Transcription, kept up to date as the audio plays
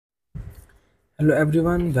Hello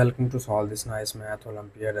everyone, welcome to solve this nice math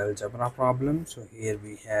Olympiad algebra problem. So here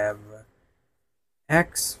we have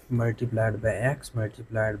x multiplied by x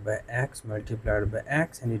multiplied by x multiplied by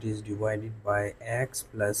x, and it is divided by x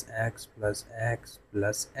plus x plus x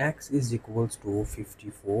plus x is equals to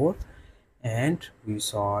 54, and we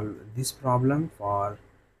solve this problem for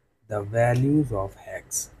the values of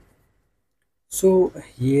x. So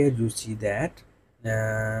here you see that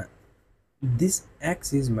uh, this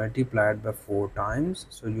x is multiplied by 4 times,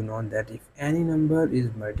 so you know that if any number is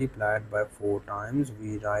multiplied by 4 times,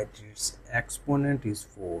 we write its exponent is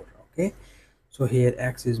 4. Okay, so here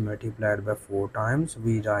x is multiplied by 4 times,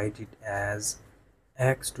 we write it as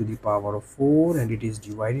x to the power of 4, and it is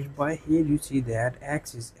divided by, here you see that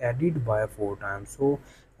x is added by 4 times. So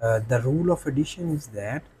the rule of addition is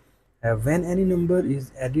that when any number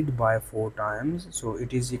is added by 4 times, so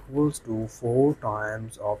it is equals to 4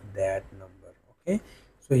 times of that number. Okay,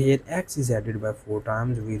 so here x is added by 4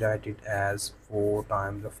 times, we write it as 4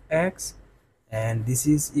 times of x, and this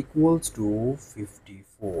is equals to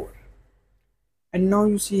 54. And now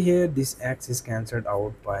you see here this x is cancelled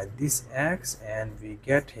out by this x, and we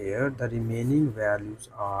get here the remaining values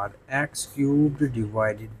are x cubed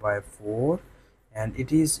divided by 4, and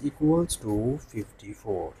it is equals to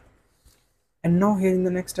 54. And now here in the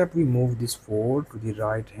next step we move this 4 to the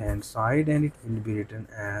right hand side, and it will be written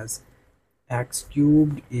as x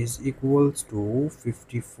cubed is equals to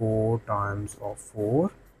 54 times of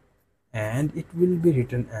 4, and it will be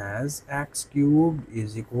written as x cubed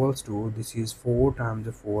is equals to, this is 4 times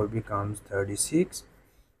the 4 becomes 36,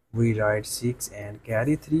 we write 6 and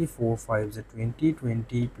carry 3, 4 5s are 20,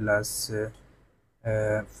 20 plus 4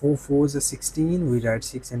 4s are 16, we write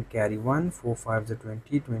 6 and carry 1, 4 5s are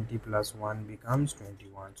 20, 20 plus 1 becomes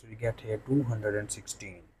 21, so we get here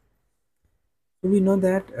 216. So we know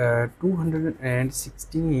that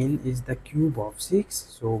 216 is the cube of 6,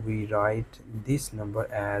 so we write this number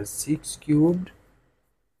as 6 cubed,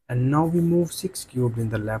 and now we move 6 cubed in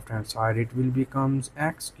the left hand side, it will becomes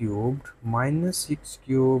x cubed minus 6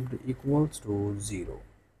 cubed equals to 0.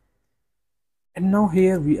 And now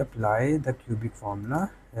here we apply the cubic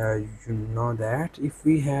formula. You know that if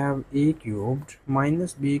we have a cubed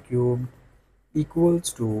minus b cubed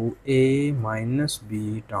equals to a minus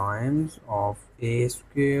b times of a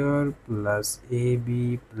square plus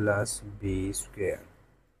ab plus b square.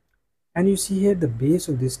 And you see here the base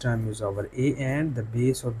of this term is our a and the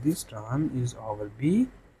base of this term is our b.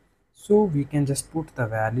 So we can just put the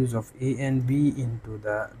values of a and b into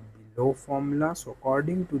the below formula. So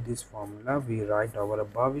according to this formula, we write our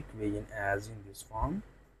above equation as in this form.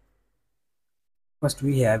 First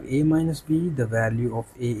we have a minus b, the value of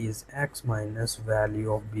a is x minus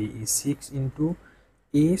value of b is 6 into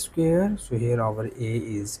a square. So here our a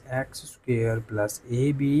is x square plus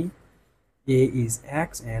ab, a is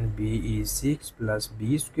x and b is 6 plus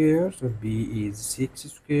b square, so b is 6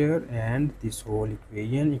 square, and this whole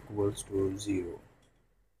equation equals to 0.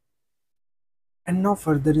 And now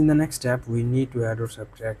further in the next step we need to add or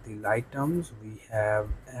subtract the like terms. We have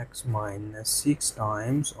x minus 6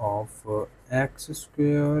 times of x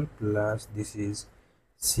square plus this is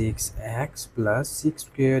 6x plus 6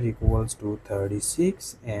 square equals to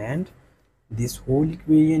 36, and this whole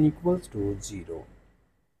equation equals to 0.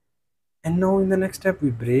 And now in the next step we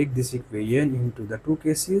break this equation into the two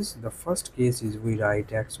cases. The first case is we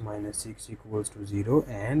write x minus 6 equals to 0,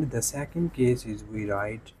 and the second case is we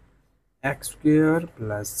write x square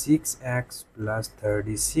plus 6x plus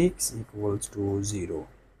 36 equals to 0.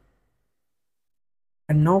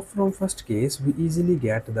 And now from first case we easily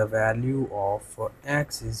get the value of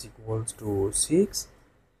x is equals to 6.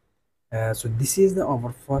 So this is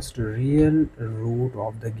our first real root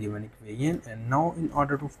of the given equation, and now in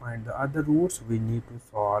order to find the other roots we need to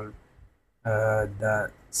solve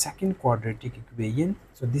the second quadratic equation.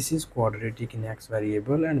 So this is quadratic in x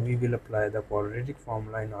variable, and we will apply the quadratic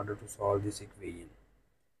formula in order to solve this equation.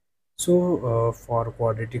 So for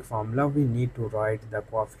quadratic formula we need to write the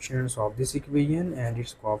coefficients of this equation, and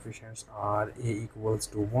its coefficients are a equals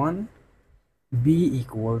to 1, b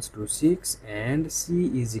equals to 6, and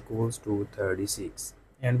c is equals to 36.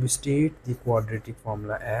 And we state the quadratic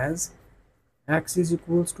formula as x is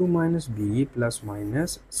equals to minus b plus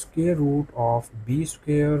minus square root of b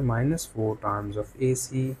square minus 4 times of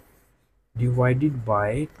ac divided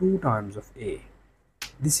by 2 times of a.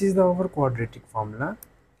 This is our quadratic formula.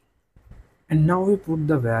 And now we put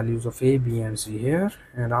the values of a, b and c here,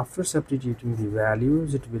 and after substituting the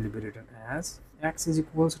values it will be written as x is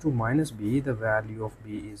equals to minus b, the value of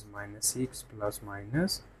b is minus 6 plus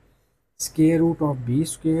minus square root of b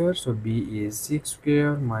square, so b is 6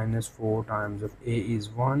 square minus 4 times of a is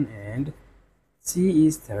 1, and C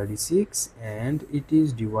is 36 and it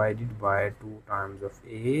is divided by 2 times of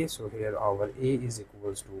A. So here our A is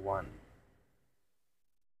equals to 1.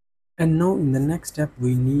 And now in the next step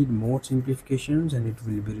we need more simplifications, and it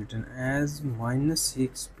will be written as minus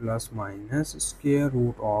 6 plus minus square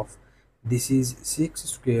root of this is 6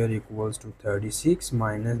 square equals to 36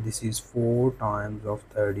 minus this is 4 times of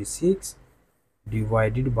 36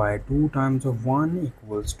 divided by 2 times of 1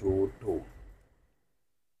 equals to 2.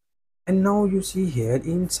 And now you see here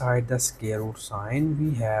inside the square root sign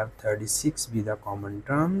we have 36 be the common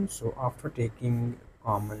term. So after taking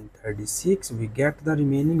common 36 we get the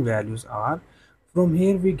remaining values are, from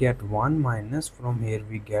here we get 1 minus, from here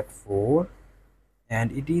we get 4,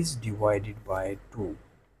 and it is divided by 2.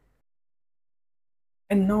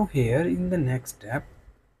 And now here in the next step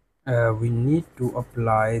we need to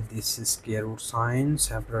apply this square root sign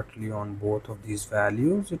separately on both of these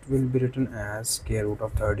values. It will be written as square root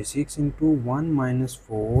of 36 into 1 minus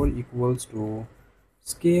 4 equals to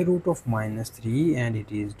square root of minus 3, and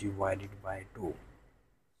it is divided by 2.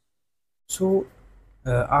 So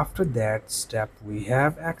after that step we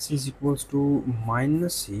have x is equals to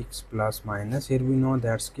minus 6 plus minus, here we know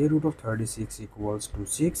that square root of 36 equals to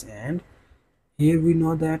 6, and here we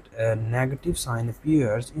know that a negative sign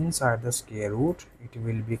appears inside the square root, it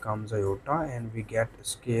will become iota, and we get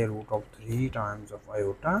square root of 3 times of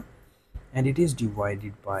iota, and it is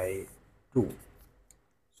divided by 2.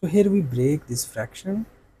 So here we break this fraction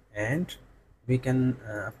and we can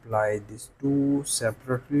apply this 2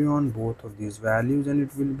 separately on both of these values, and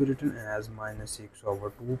it will be written as minus 6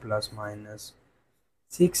 over 2 plus minus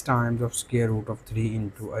 6 times of square root of 3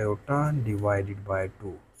 into iota divided by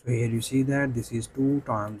 2. So here you see that this is 2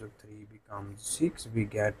 times of 3 becomes 6. We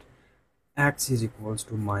get x is equals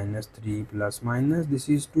to minus 3 plus minus. This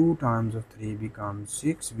is 2 times of 3 becomes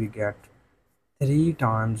 6. We get 3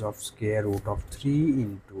 times of square root of 3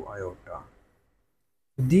 into iota.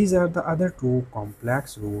 These are the other two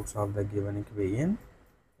complex roots of the given equation,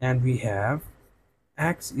 and we have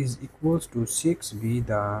x is equals to 6 be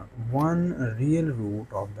the one real root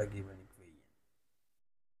of the given equation.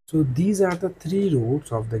 So these are the three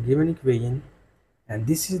roots of the given equation, and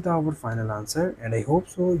this is our final answer. And I hope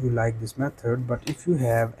so you like this method, but if you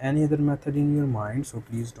have any other method in your mind, so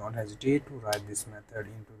please don't hesitate to write this method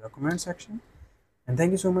into the comment section. And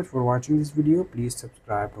thank you so much for watching this video. Please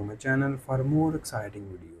subscribe to my channel for more exciting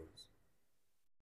videos.